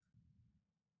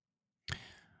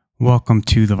Welcome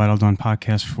to the Vital Dawn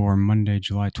podcast for Monday,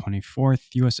 July 24th.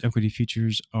 U.S. equity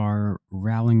futures are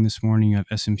rallying this morning. You have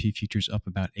S&P futures up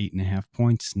about 8.5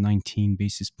 points, 19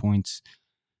 basis points.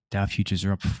 Dow futures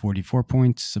are up 44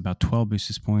 points, about 12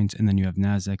 basis points. And then you have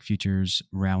NASDAQ futures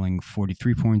rallying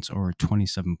 43 points or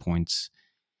 27 points.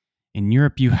 In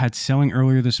Europe, you had selling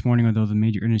earlier this morning, although the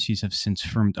major indices have since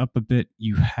firmed up a bit.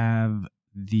 You have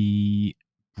the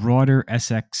broader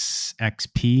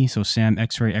SXXP, so Sam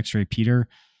X-ray Peter,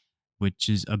 which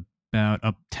is about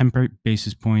up 10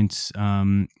 basis points.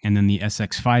 And then the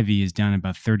SX5E is down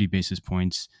about 30 basis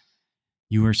points.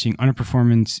 You are seeing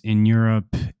underperformance in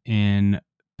Europe in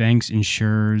banks,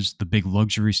 insurers, the big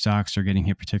luxury stocks are getting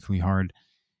hit particularly hard.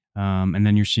 And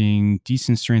then you're seeing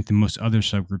decent strength in most other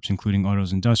subgroups, including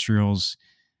autos, industrials,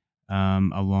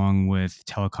 along with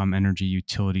telecom, energy,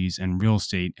 utilities, and real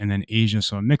estate. And then Asia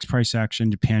saw mixed price action.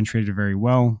 Japan traded very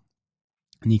well.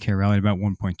 Nikkei rallied about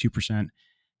 1.2%.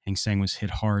 Hang Seng was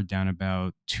hit hard, down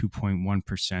about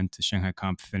 2.1%. The Shanghai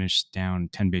Comp finished down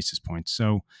 10 basis points.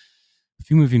 So a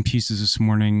few moving pieces this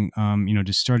morning,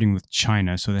 just starting with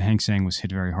China. So the Hang Seng was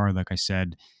hit very hard, like I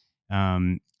said.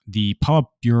 The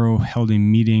Politburo held a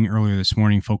meeting earlier this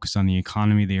morning focused on the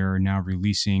economy. They are now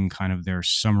releasing kind of their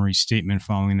summary statement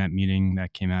following that meeting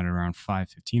that came out at around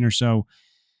 5:15 or so.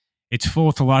 It's full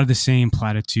with a lot of the same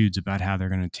platitudes about how they're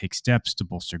going to take steps to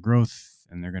bolster growth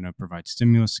and they're going to provide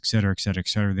stimulus, et cetera, et cetera, et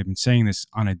cetera. They've been saying this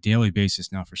on a daily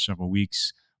basis now for several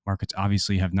weeks. Markets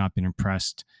obviously have not been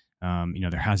impressed.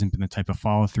 There hasn't been the type of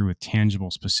follow through with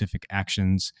tangible, specific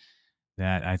actions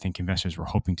that I think investors were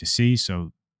hoping to see.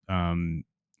 So,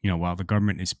 while the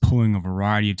government is pulling a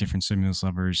variety of different stimulus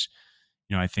levers,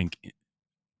 I think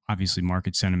obviously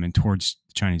market sentiment towards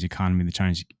the Chinese economy, the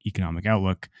Chinese economic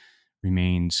outlook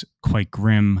remains quite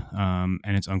grim,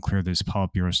 and it's unclear this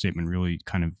Politburo statement really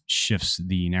kind of shifts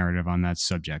the narrative on that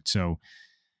subject. So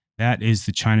that is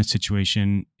the China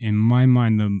situation. In my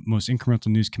mind, the most incremental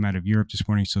news came out of Europe this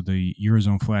morning. So the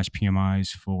Eurozone flash PMIs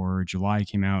for July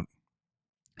came out.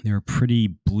 They were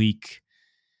pretty bleak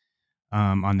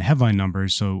on the headline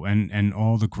numbers. So and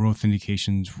all the growth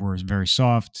indications were very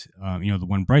soft. The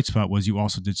one bright spot was you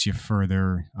also did see a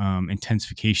further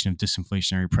intensification of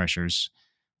disinflationary pressures,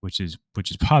 which is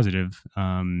positive.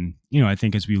 I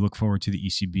think as we look forward to the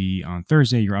ECB on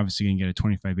Thursday, you're obviously going to get a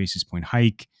 25 basis point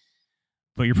hike,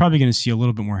 but you're probably going to see a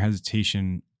little bit more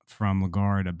hesitation from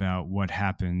Lagarde about what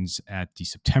happens at the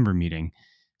September meeting.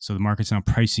 So the market's now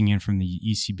pricing in from the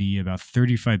ECB about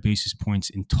 35 basis points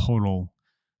in total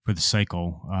for the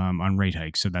cycle on rate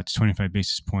hikes. So that's 25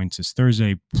 basis points this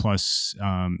Thursday, plus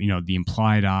the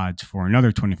implied odds for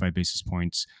another 25 basis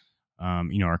points,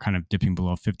 are kind of dipping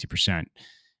below 50%.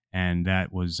 And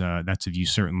that's a view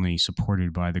certainly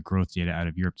supported by the growth data out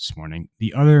of Europe this morning.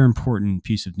 The other important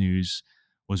piece of news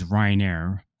was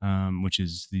Ryanair, which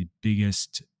is the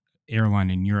biggest airline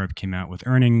in Europe, came out with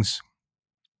earnings.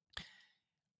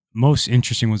 Most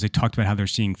interesting was they talked about how they're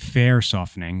seeing fare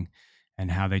softening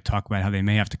and how they talk about how they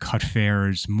may have to cut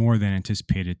fares more than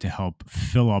anticipated to help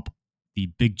fill up the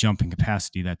big jump in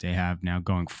capacity that they have now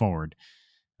going forward.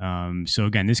 So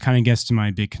again, this kind of gets to my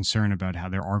big concern about how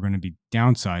there are going to be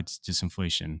downsides to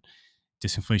disinflation.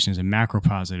 Disinflation is a macro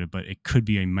positive, but it could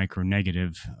be a micro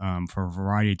negative for a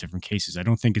variety of different cases. I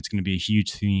don't think it's going to be a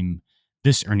huge theme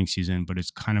this earnings season, but it's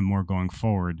kind of more going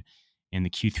forward in the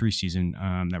Q3 season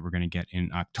that we're going to get in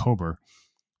October.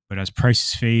 But as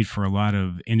prices fade for a lot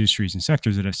of industries and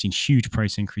sectors that have seen huge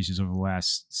price increases over the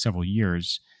last several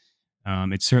years,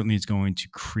 it certainly is going to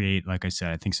create, like I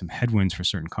said, I think some headwinds for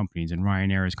certain companies. And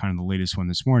Ryanair is kind of the latest one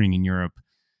this morning in Europe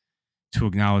to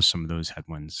acknowledge some of those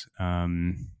headwinds.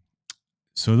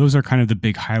 So those are kind of the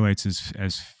big highlights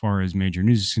as far as major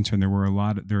news is concerned. There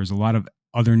was a lot of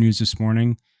other news this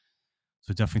morning.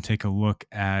 So definitely take a look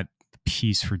at the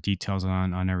piece for details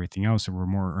on everything else. There were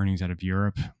more earnings out of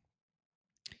Europe.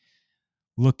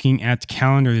 Looking at the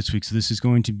calendar this week, so this is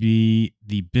going to be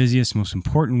the busiest, most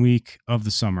important week of the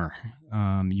summer.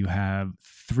 You have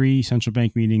 3 central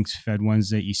bank meetings: Fed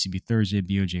Wednesday, ECB Thursday,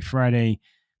 BOJ Friday.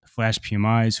 The flash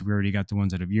PMIs, we already got the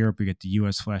ones out of Europe. We get the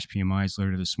U.S. flash PMIs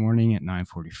later this morning at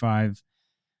 9:45.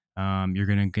 You're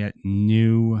going to get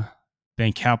new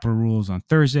bank capital rules on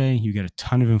Thursday. You get a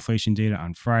ton of inflation data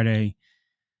on Friday.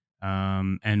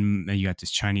 And you got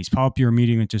this Chinese Politburo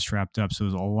meeting that just wrapped up. So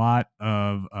there's a lot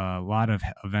of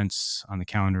events on the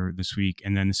calendar this week.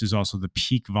 And then this is also the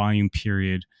peak volume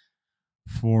period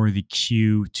for the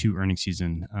Q2 earnings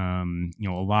season. A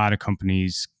lot of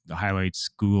companies, the highlights: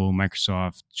 Google,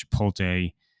 Microsoft,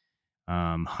 Chipotle,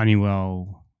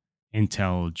 Honeywell,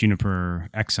 Intel, Juniper,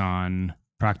 Exxon,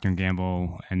 Procter &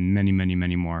 Gamble, and many, many,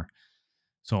 many more.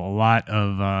 So a lot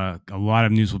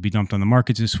of news will be dumped on the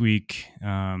markets this week.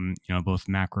 Both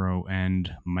macro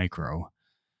and micro.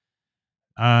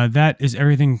 That is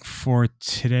everything for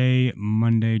today,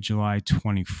 Monday, July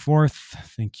 24th.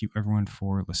 Thank you, everyone,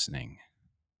 for listening.